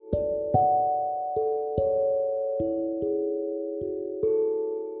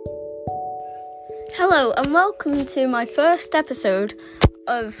Hello and welcome to my first episode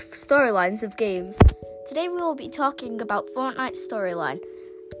of Storylines of Games. Today we will be talking about Fortnite's storyline.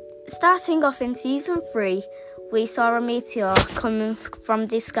 Starting off in Season 3, we saw a meteor coming from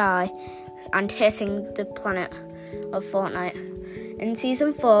the sky and hitting the planet of Fortnite. In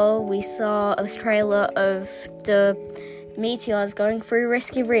Season 4, we saw a trailer of the meteors going through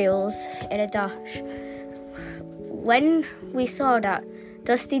risky reels in a dash. When we saw that,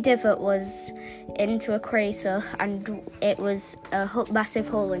 Dusty Divot was into a crater and it was a massive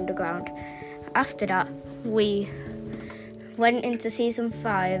hole in the ground. After that, we went into Season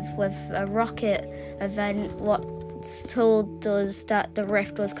 5 with a rocket event what told us that the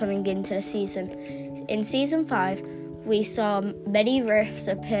rift was coming into the season. In Season 5, we saw many rifts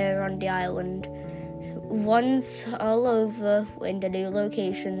appear on the island. Ones all over in the new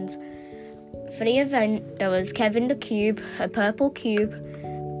locations. For the event, there was Kevin the Cube, a purple cube,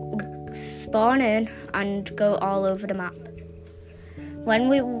 spawn in and go all over the map.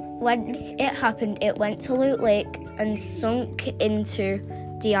 When it happened, it went to Loot Lake and sunk into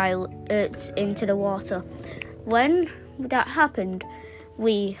the island, into the water. When that happened,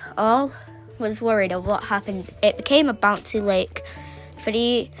 we all was worried of what happened. It became a bouncy lake. For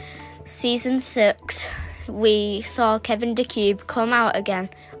the Season 6, we saw Kevin the Cube come out again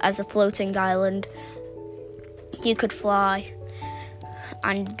as a floating island. You could fly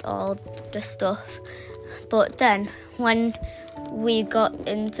and all the stuff. But then, when we got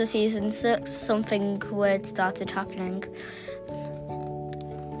into Season 6, something weird started happening.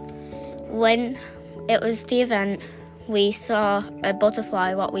 When it was the event, we saw a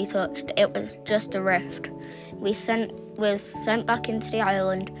butterfly, what we touched. It was just a rift. We was sent back into the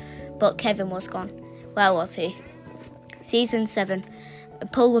island, but Kevin was gone. Where was he? Season 7, a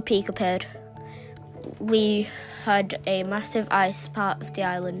polar peak appeared. We had a massive ice part of the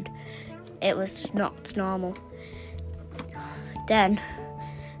island. It was not normal. Then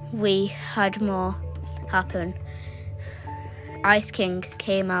we had more happen. Ice King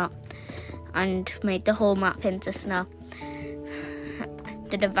came out and made the whole map into snow.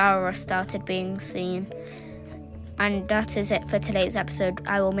 The Devourer started being seen. And that is it for today's episode.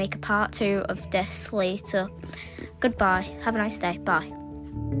 I will make a part 2 of this later. Goodbye. Have a nice day. Bye.